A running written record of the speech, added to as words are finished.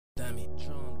dummy.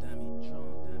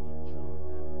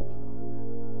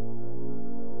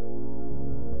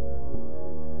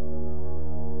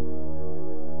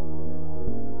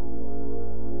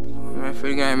 Man,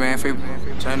 free game, man. Free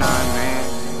turn on,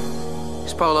 man.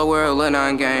 It's Polo World, Lil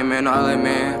 9 game, man. All that,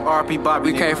 man. RP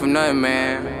Bobby. We came from nothing,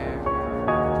 man.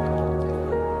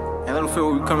 And let them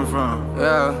feel where we coming from.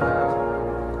 Yeah.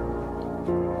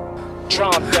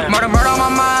 Murder on my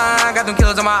mind, got them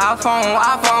killers on my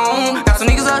iPhone. Got some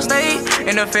niggas upstate,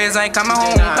 and the feds ain't coming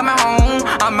home.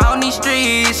 I'm out in these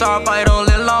streets, so I fight on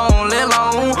little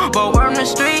long. But we're in the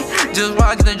street, just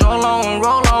while I get the roll on.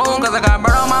 Cause I got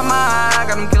murder on my mind,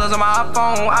 got them killers on my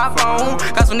iPhone.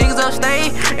 Got some niggas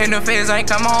upstate, and the feds ain't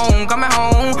coming home.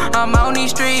 I'm out in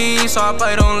these streets, so I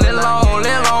fight on little long.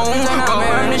 But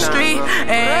we're in the street,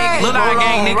 and Lil 9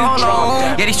 gang,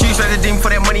 nigga. Yeah, these streets ready to demon for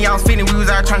that money I was feeding. We was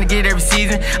out trying to get it every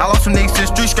season. I lost some niggas to the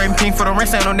street, scraping pink for the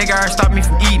rent. Ain't no nigga ever stop me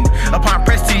from eating. Upon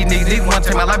press to these niggas wanna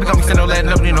take my life, because me send no letting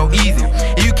up, no easy.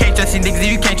 If you can't trust these niggas,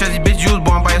 if you can't trust these bitches, you was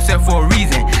born by yourself for a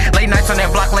reason. Late nights on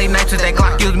that block, late nights with that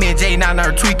Glock, it was me and Jay, now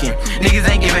they're tweaking. Niggas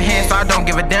ain't giving hands, so I don't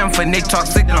give a damn for niggas talk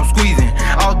slick that I'm squeezing.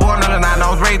 I was born on the 9, I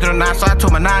was raised on the 9, so I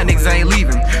told my 9 niggas I ain't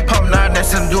leaving. Pump 9,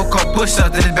 that's him do a couple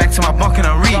push-ups, then it's back to my bunk and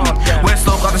I'm reading. West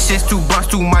Slope, all the shit's too bunch,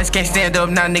 too much, can't stand up,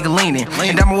 now nigga leaning.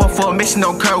 And I'm up for a mission,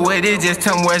 don't care what it is, just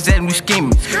tell me where it's at and we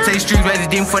scheming. Say the streets ready to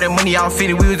demon for that money I was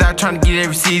feeding, we was out trying to get it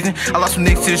every season. I lost some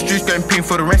niggas to the streets, scraping pink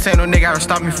for the rent, ain't no nigga ever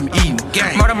stop me from eating.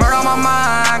 Murder on my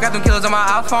mind, got them killers on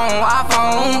my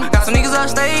iPhone. Got some niggas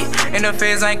upstate, and the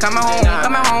feds ain't coming home.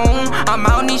 I'm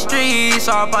out in these streets,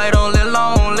 so I fight on little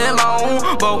long.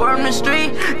 But we're in the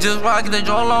street, just while I get the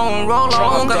roll on.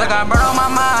 Cause I got murder on my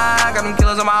mind, got them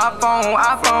killers on my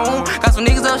iPhone. Got some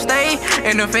niggas upstate,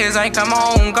 and the feds ain't coming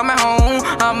home.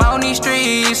 I'm out in these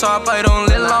streets, so I fight on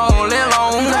little long.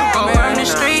 But we're in the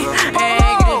street, and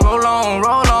get it roll on.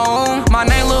 My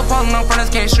name Lil Punk, I'm from the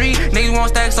skate street. Niggas want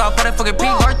stacks off for that fucking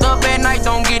peak. Worked up at night,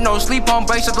 don't get no sleep. On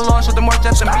break, shut the launch, shut the more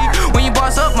steps than me. When you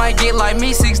boss up, might get like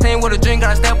me. 16 with a drink,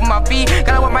 gotta step on my feet.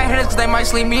 Gotta wear my headers, cause they might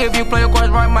sleep me. If you play a course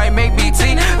right, might make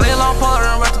BT. Lay long puller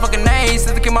and rest the fucking names.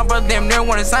 Since I get my brother, damn near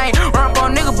one insane. Run up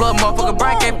on nigga blood, motherfucker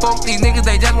brain. Can't fuck these niggas,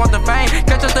 they just want the fame.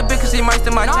 Catch up the bitch, cause he might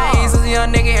steal my chains. Since a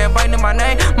young nigga here biting in my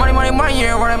name. Money,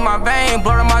 yeah, running my vein.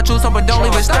 Blood on my truth, but don't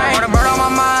leave it stain. Murder on my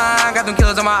mind, got them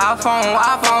killers on my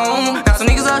iPhone. Got some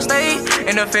niggas upstate,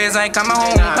 and the feds ain't coming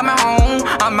home.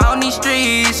 I'm out in these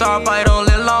streets, so I fight on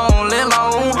little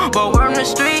long. But we're in the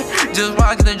street, just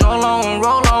while I get the roll on.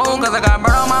 Cause I got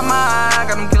murder on my mind,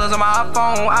 got them killers on my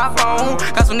iPhone.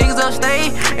 Got some niggas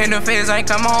upstate, and the feds ain't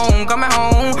coming home.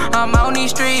 I'm out in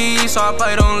these streets, so I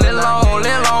fight on little long.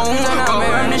 But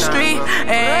we're in the street,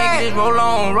 and get it roll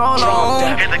on.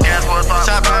 Get the gas for a thought.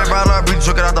 Shot back, right up, we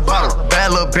drink it out the bottle.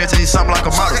 Bad little bitch, he something like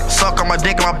a model. Suck on my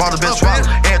dick and my bottle, bitch swallow.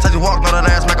 Every time you walk, know that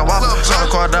ass make a wobble. Shut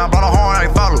the car down, blow the horn, I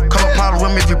ain't follow. Come up, problem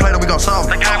with me, if you play, then we gon' solve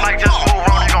it. The game like just move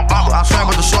on, you gon' bobble. I swim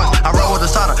with the shorts, I roll with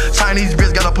the solder. Chinese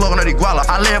bitch got a plug on that iguala.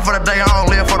 I live for the day, I don't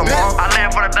live for the tomorrow.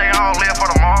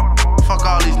 Fuck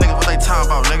all these niggas, what they talking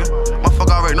about, nigga?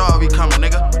 Motherfucker already know I be coming,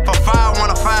 nigga. For 5-1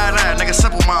 or 5-9, nigga,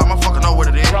 simple mind, motherfucker know what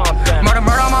it is. Murder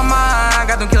on my mind,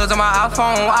 got them killers on my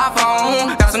iPhone.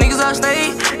 Got some niggas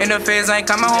upstate, and the feds ain't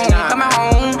coming home.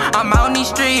 I'm out in these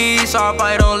streets, so I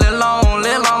fight on little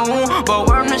long. But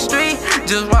we're in the street,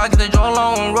 just while I get the roll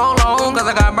on. Cause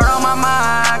I got murder on my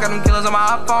mind, got them killers on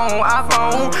my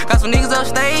iPhone. Got some niggas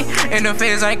upstate, and the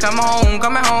feds ain't coming home.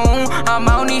 I'm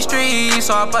out in these streets,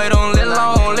 so I fight on little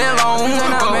long.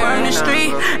 But we're in the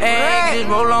street, and get it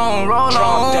roll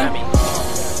on.